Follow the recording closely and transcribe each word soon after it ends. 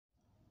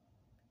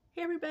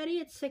Hey everybody,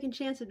 it's Second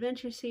Chance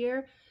Adventures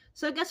here.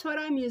 So guess what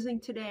I'm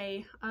using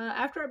today?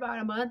 After about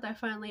a month, I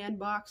finally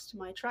unboxed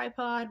my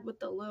tripod with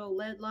the low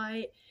LED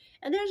light.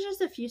 And there's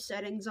just a few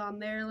settings on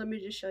there. Let me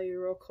just show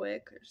you real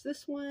quick. There's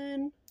this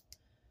one,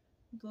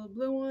 the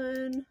blue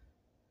one,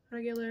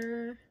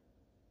 regular,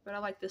 but I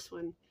like this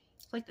one.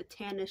 It's like the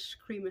tannish,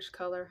 creamish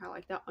color. I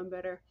like that one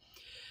better.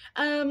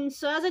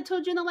 So as I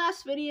told you in the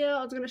last video,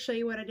 I was going to show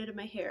you what I did in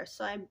my hair.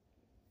 So I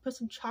put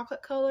some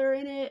chocolate color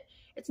in it.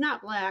 It's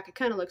not black. It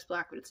kind of looks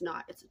black, but it's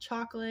not. It's a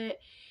chocolate.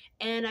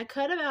 And I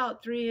cut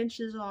about 3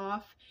 inches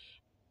off.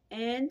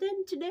 And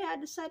then today I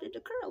decided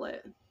to curl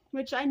it,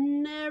 which I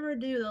never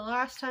do. The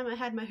last time I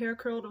had my hair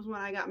curled was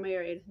when I got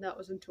married. That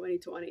was in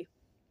 2020.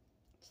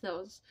 So that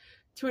was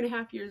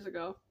 2.5 years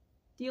ago.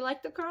 Do you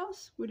like the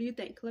curls? What do you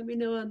think? Let me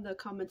know in the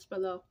comments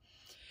below.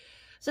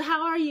 So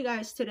how are you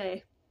guys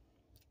today?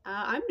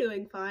 I'm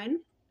doing fine.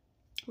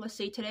 Let's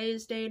see, today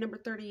is day number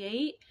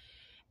 38.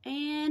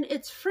 And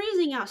it's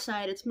freezing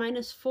outside. It's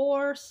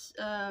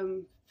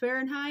 -4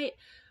 Fahrenheit.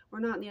 We're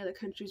not in the other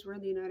countries. We're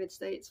in the United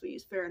States. We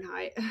use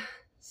Fahrenheit.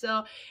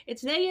 So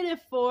it's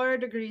 -4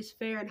 degrees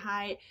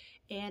Fahrenheit.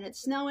 And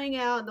it's snowing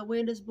out. The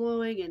wind is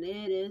blowing. And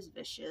it is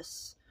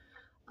vicious.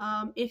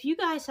 If you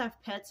guys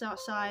have pets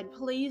outside,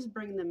 please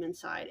bring them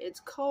inside. It's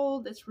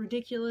cold. It's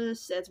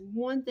ridiculous. That's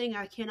one thing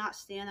I cannot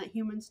stand that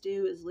humans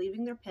do, is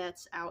leaving their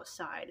pets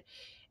outside.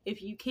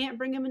 If you can't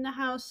bring them in the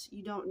house,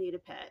 you don't need a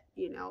pet.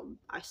 You know,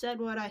 I said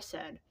what I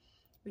said.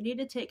 We need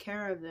to take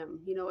care of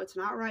them. You know, it's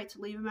not right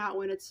to leave them out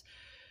when it's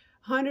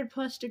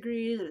 100+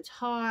 degrees and it's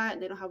hot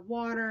and they don't have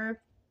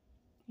water.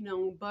 You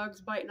know,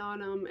 bugs biting on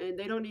them, and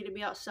they don't need to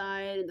be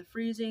outside in the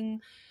freezing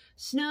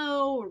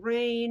snow or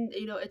rain.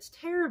 You know, it's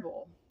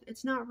terrible.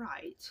 It's not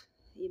right.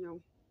 You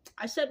know,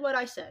 I said what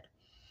I said.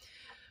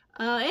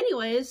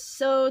 Anyways,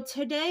 so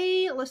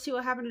today, let's see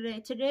what happened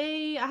today.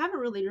 Today, I haven't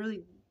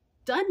really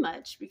done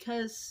much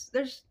because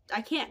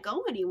I can't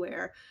go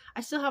anywhere.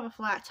 I still have a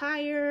flat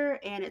tire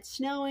and it's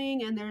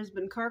snowing, and there's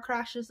been car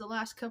crashes the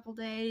last couple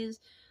days.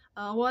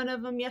 One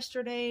of them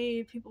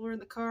yesterday, people were in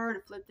the car and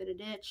it flipped in a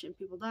ditch and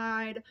people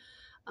died.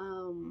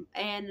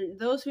 And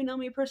those who know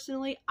me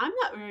personally, I'm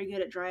not very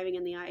good at driving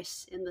in the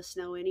ice, in the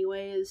snow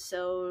anyways,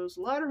 so there's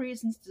a lot of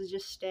reasons to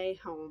just stay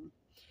home.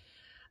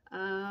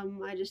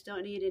 I just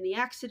don't need any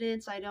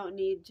accidents. I don't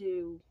need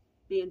to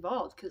be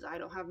involved because I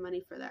don't have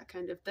money for that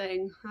kind of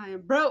thing. I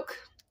am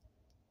broke.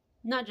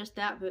 Not just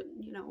that, but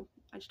you know,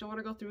 I just don't want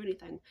to go through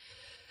anything.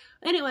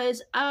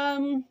 Anyways,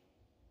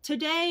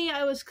 today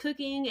I was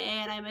cooking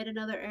and I made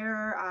another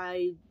error.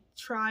 I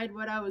tried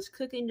what I was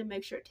cooking to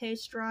make sure it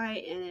tastes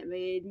right, and it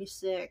made me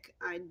sick.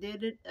 I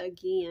did it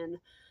again.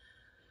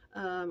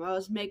 I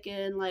was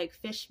making like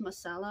fish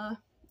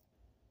masala,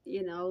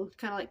 you know,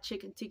 kind of like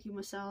chicken tikka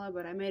masala,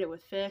 but I made it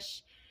with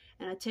fish.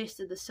 And I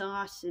tasted the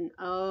sauce, and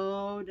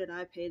oh, did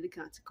I pay the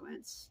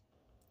consequence.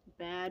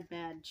 Bad,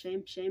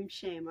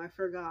 shame, I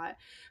forgot.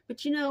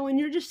 But you know, when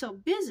you're just so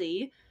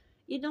busy,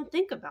 you don't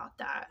think about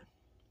that.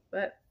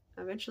 But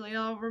eventually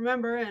I'll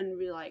remember and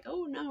be like,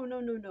 oh,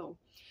 no.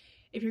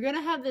 If you're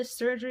gonna have this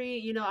surgery,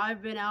 you know,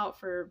 I've been out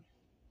for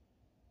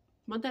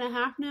a month and a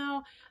half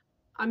now.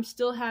 I'm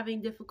still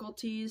having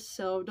difficulties,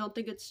 so don't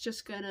think it's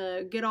just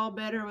gonna get all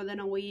better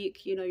within a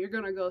week. You know, you're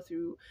gonna go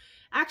through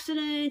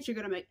accidents, you're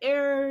gonna make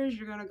errors,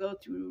 you're gonna go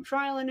through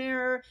trial and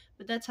error,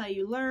 but that's how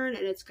you learn,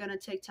 and it's gonna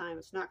take time.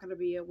 It's not gonna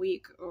be a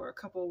week or a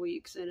couple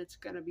weeks, and it's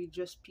gonna be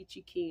just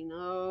peachy keen.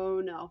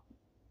 Oh no,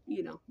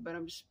 you know, but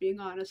I'm just being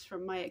honest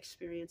from my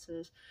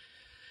experiences.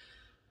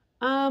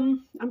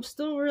 I'm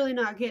still really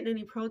not getting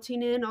any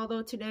protein in,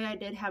 although today I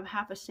did have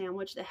half a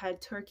sandwich that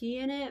had turkey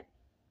in it.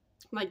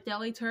 Like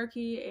deli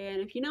turkey,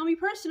 and if you know me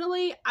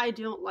personally, I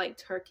don't like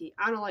turkey.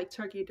 I don't like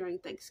turkey during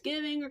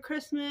Thanksgiving or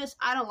Christmas.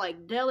 I don't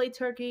like deli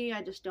turkey.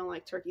 I just don't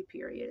like turkey,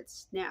 period.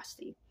 It's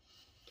nasty.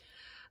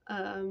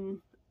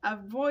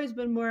 I've always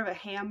been more of a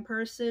ham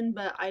person,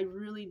 but I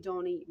really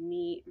don't eat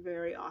meat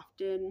very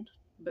often.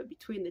 But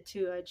between the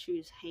two, I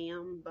choose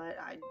ham, but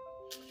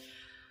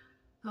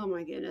oh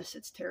my goodness,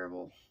 it's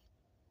terrible.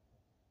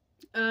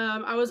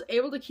 I was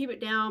able to keep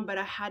it down, but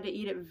I had to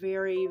eat it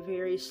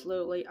very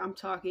slowly. I'm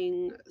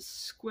talking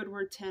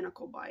Squidward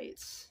tentacle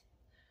bites.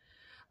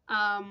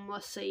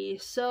 Let's see.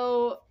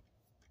 So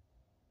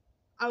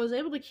I was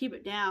able to keep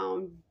it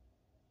down,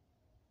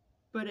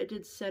 but it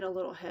did sit a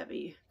little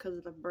heavy because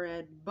of the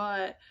bread.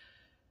 But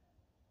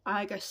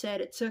like I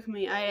said,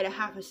 I ate a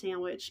half a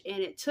sandwich,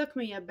 and it took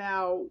me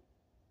about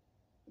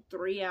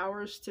 3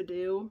 hours to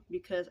do,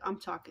 because I'm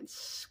talking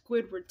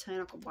Squidward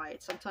tentacle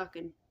bites. I'm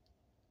talking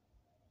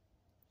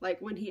like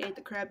when he ate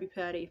the Krabby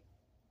Patty.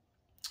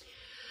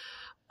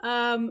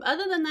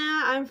 Other than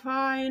that, I'm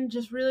fine.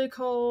 Just really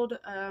cold.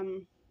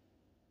 I'm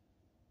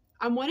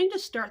wanting to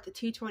start the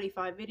T25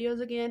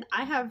 videos again.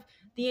 I have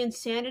the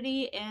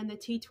Insanity and the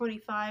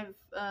T25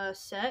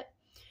 set.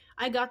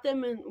 I got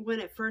them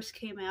when it first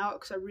came out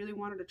because I really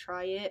wanted to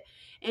try it.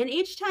 And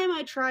each time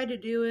I tried to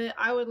do it,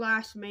 I would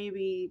last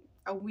maybe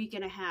a week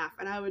and a half,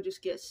 and I would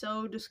just get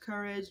so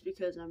discouraged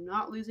because I'm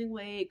not losing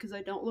weight, because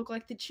I don't look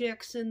like the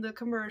chicks in the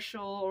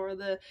commercial or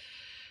the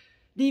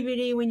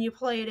DVD when you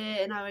played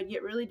it, and I would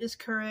get really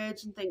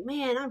discouraged and think,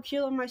 man, I'm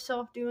killing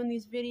myself doing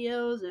these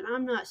videos and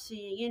I'm not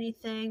seeing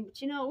anything. But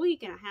you know, a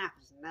week and a half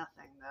is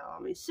nothing though. I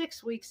mean,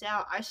 6 weeks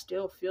out, I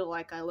still feel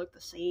like I look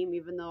the same,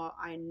 even though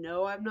I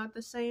know I'm not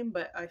the same,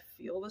 but I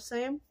feel the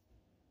same.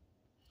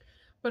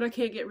 But I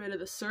can't get rid of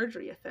the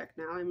surgery effect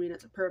now. I mean,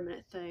 it's a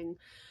permanent thing.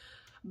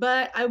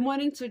 But I'm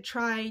wanting to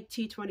try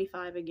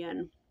T25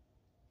 again.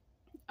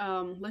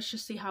 Let's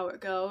just see how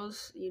it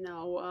goes. You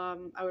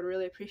know, I would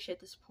really appreciate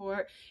the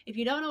support. If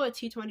you don't know what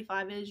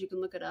T25 is, you can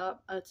look it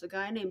up. It's a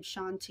guy named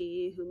Sean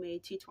T who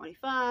made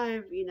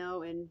T25, you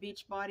know, and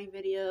Beachbody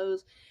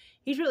videos.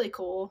 He's really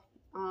cool,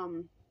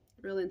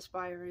 really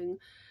inspiring.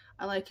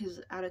 I like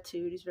his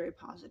attitude. He's very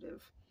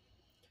positive.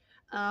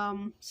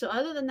 So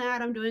other than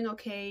that, I'm doing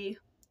okay.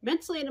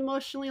 Mentally and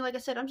emotionally, like I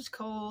said, I'm just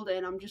cold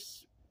and I'm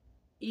just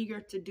eager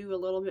to do a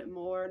little bit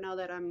more now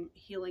that I'm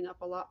healing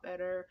up a lot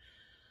better.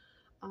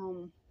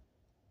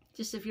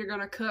 Just if you're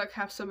gonna cook,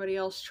 have somebody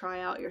else try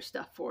out your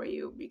stuff for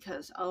you,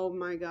 because oh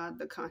my god,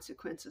 the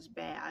consequence is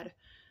bad.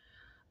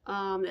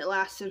 It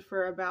lasted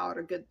for about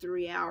a good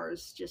 3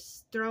 hours,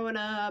 just throwing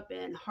up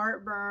and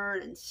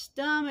heartburn and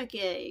stomach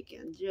ache,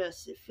 and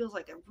just it feels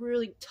like a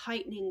really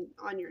tightening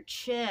on your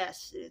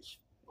chest. It's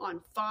on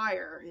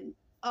fire, and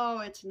oh,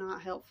 it's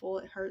not helpful.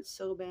 It hurts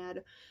so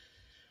bad.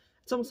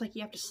 It's almost like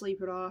you have to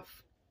sleep it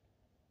off.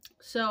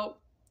 So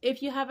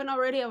if you haven't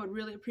already, I would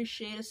really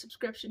appreciate a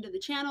subscription to the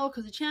channel,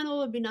 because the channel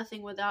would be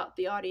nothing without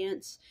the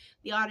audience.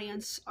 The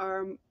audience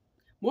are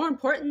more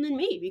important than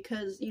me,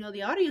 because, you know,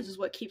 the audience is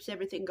what keeps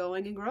everything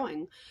going and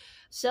growing.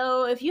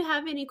 So if you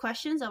have any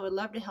questions, I would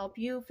love to help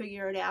you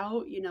figure it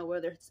out, you know,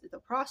 whether it's the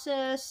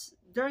process,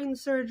 during the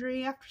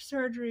surgery, after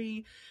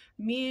surgery,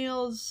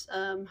 meals,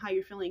 how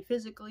you're feeling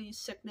physically,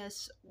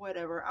 sickness,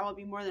 whatever. I will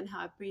be more than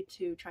happy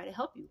to try to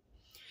help you.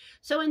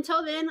 So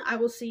until then, I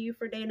will see you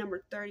for day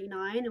number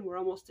 39, and we're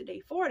almost to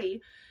day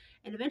 40,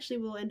 and eventually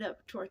we'll end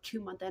up to our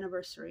 2-month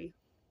anniversary.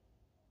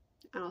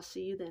 And I'll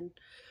see you then.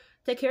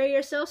 Take care of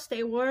yourself,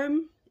 stay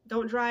warm,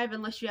 don't drive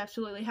unless you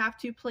absolutely have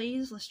to,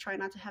 please. Let's try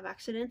not to have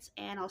accidents,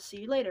 and I'll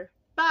see you later.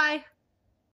 Bye!